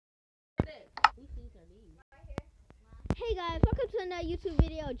Hey guys, welcome to another YouTube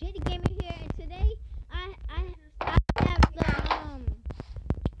video. JD Gamer here, and today I have the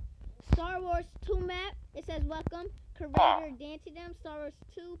Star Wars 2 map. It says welcome, creator Dantydem. Star Wars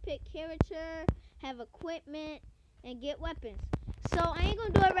 2, pick character, have equipment, and get weapons. So I ain't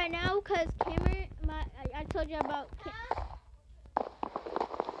gonna do it right now because Cameron, I told you about.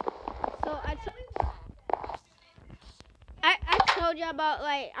 I told you about,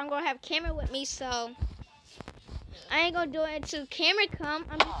 like, I'm gonna have Cameron with me, so I ain't gonna do it until Cameron come.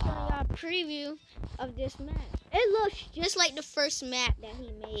 I'm just showing y'all a preview of this map. It looks just like the first map that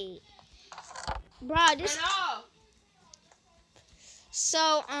he made. Bro, this.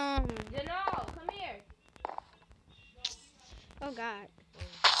 So, Janelle, come here. Oh God.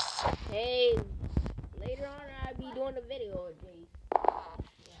 Hey, later on I'll be doing a video with Jace.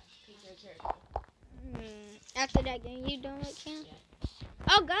 Yeah, pick your character. After that game, you done with Cam? Yeah.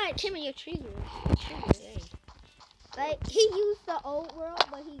 Oh God, Cameron, your trigger. Like, he used the old world,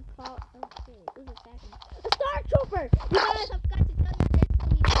 but he called. Oh shit, who's attacking? The Star Trooper! You guys, I forgot to tell you there's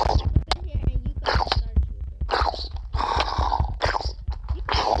gonna be Star Troopers in here, and you can be Star Trooper. You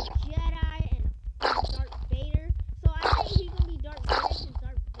can be Jedi and Darth Vader. So I think he's gonna be Darth Vader since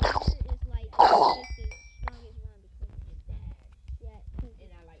Darth Vader is like the strongest one because of his dad. Yeah.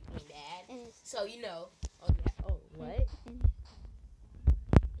 And I like being dad. And So you know. Oh yeah. Oh what?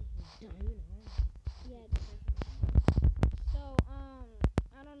 So, I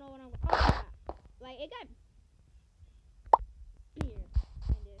don't know what I'm going to. Oh, yeah. Like, it got beer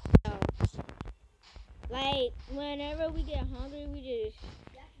in this. So, like, whenever we get hungry,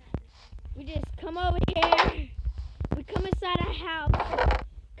 we just come over here. We come inside our house.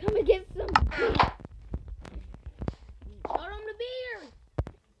 Come and get some beer. Show them the beer.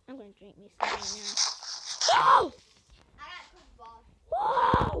 I'm going to drink me some right now. Oh!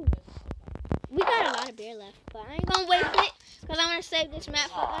 Whoa! We got a lot of beer left, but I ain't gonna waste it because I'm gonna save this map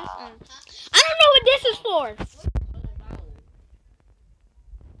for us. I don't know what this is for.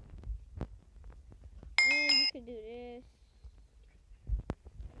 And you can do this.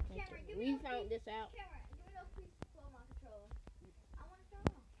 We found this out.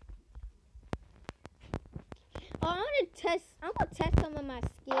 Oh, I'm gonna test some of my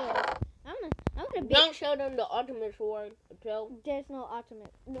skills. I'm gonna be. Don't show them the ultimate sword, Joe. There's no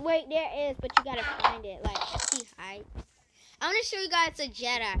ultimate. Wait, there is, but you gotta find it. Like, he's hype. I'm gonna show you guys a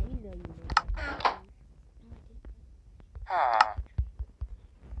Jedi. You know you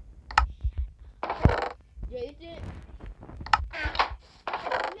know. Jason.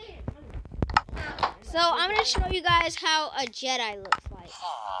 So I'm gonna show you guys how a Jedi looks like.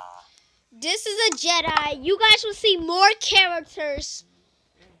 This is a Jedi. You guys will see more characters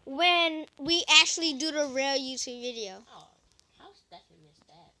when we actually do the real YouTube video. Oh, how Stefan missed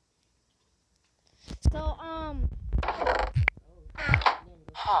that? So I'm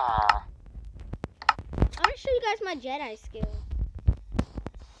gonna show you guys my Jedi skills.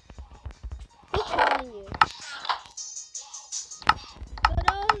 He's trolling you. So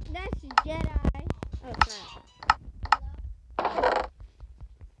that's Jedi. Oh crap.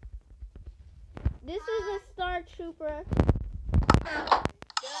 This is a Star Trooper.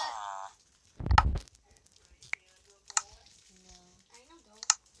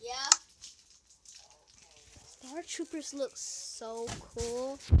 Yeah. Star Troopers look so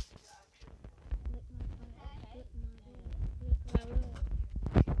cool.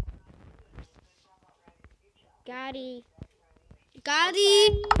 Gotti.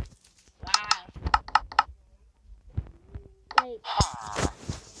 Wow. Like,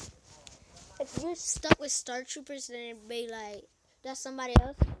 if you're stuck with Star Troopers, then it'd be like, that's somebody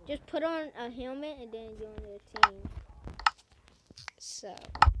else. Just put on a helmet and then join their team. So.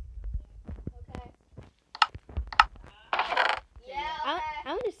 Okay. Yeah.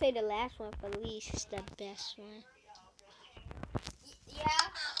 I'm gonna say the last one for least is the best one. Yeah.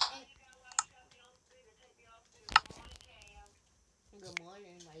 Good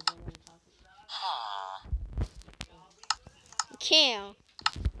morning. How you doing? Cam.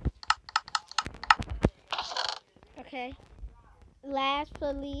 Okay. Last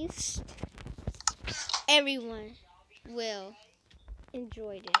but least, everyone will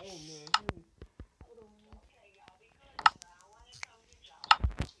enjoy this.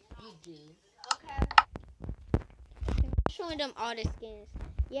 You do. Okay. I'm showing them all the skins.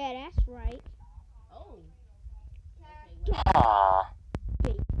 Yeah, that's right. Oh.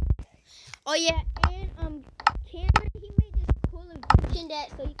 Okay, oh yeah, and Cameron, he made this cool invention that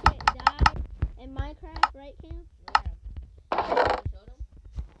so you can't die in Minecraft, right, Cam?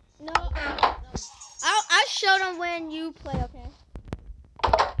 No, I'll show them when you play, okay?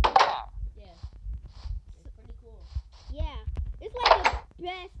 Yeah. It's pretty cool.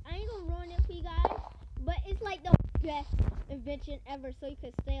 best. I ain't gonna ruin it for you guys, but it's like the best invention ever, so you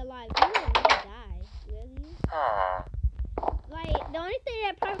can stay alive. You wouldn't really die, will you? Like the only thing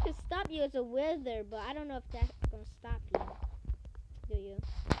that probably could stop you is a wither, but I don't know if that's gonna stop you. Do you?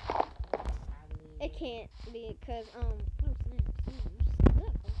 It can't be because oh snap!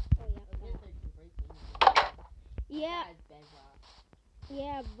 Look. Oh yeah.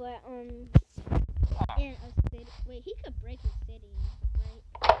 Yeah, but in a city. Wait, he could break his city, right?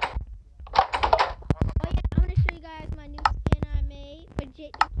 Oh yeah, I'm gonna show you guys my new skin I made for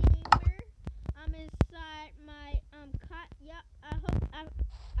Jake the Gamer. I'm inside my cot. Yep.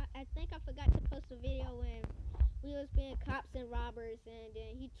 I think I forgot to post a video when we was being cops and robbers, and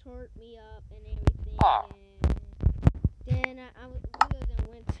then he tore me up and everything. And then we was in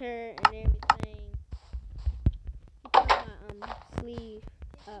winter and everything. He tore my sleeve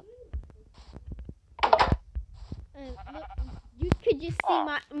up. And look, you could just see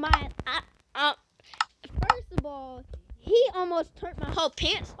my first of all, he almost turned my whole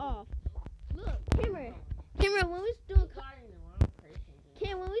pants off. Look, Cameron, when we was doing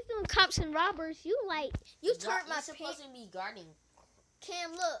cops and robbers, you turned my pants. Supposed to be guarding.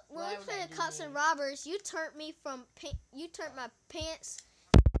 Cam, look, when we playing cops and robbers, you turned me from you turned my pants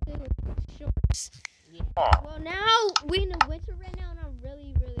to shorts. Yeah. Well, now we in the winter right now, and I'm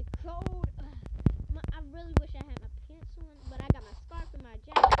really, really cold. I really wish I had my pants on, but I got my scarf and my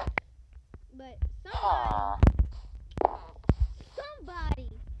jacket. But somebody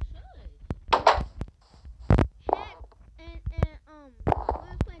had when I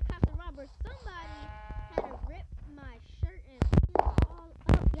was playing cops and robbers, somebody had to rip my shirt and pants all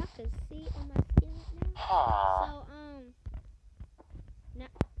up. Y'all can see on my skin right now. So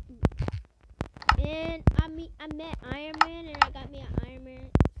and I met Iron Man, and I got me an Iron Man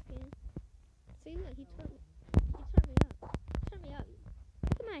skin. See, look, he tore me up.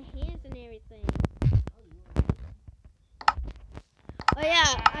 Look at my hands and everything. Oh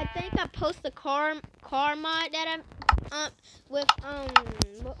yeah, I think I posted a car mod that I'm with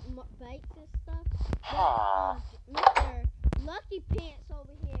bikes and stuff. But, Mr. Lucky Pants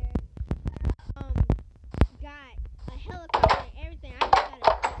over here got a helicopter and everything. I just got a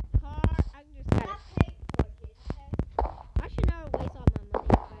car. I should never waste all my money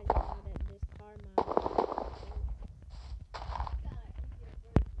if I didn't know that this car mod.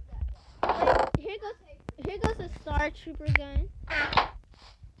 Here goes a Star Trooper gun.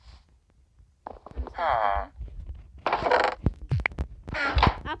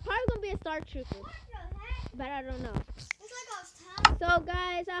 I'm probably gonna be a Star Trooper, but I don't know. So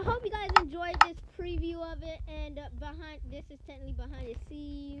guys, I hope you guys enjoyed this preview of it, and this is technically behind the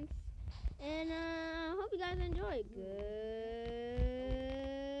scenes, and I hope you guys enjoyed. Good.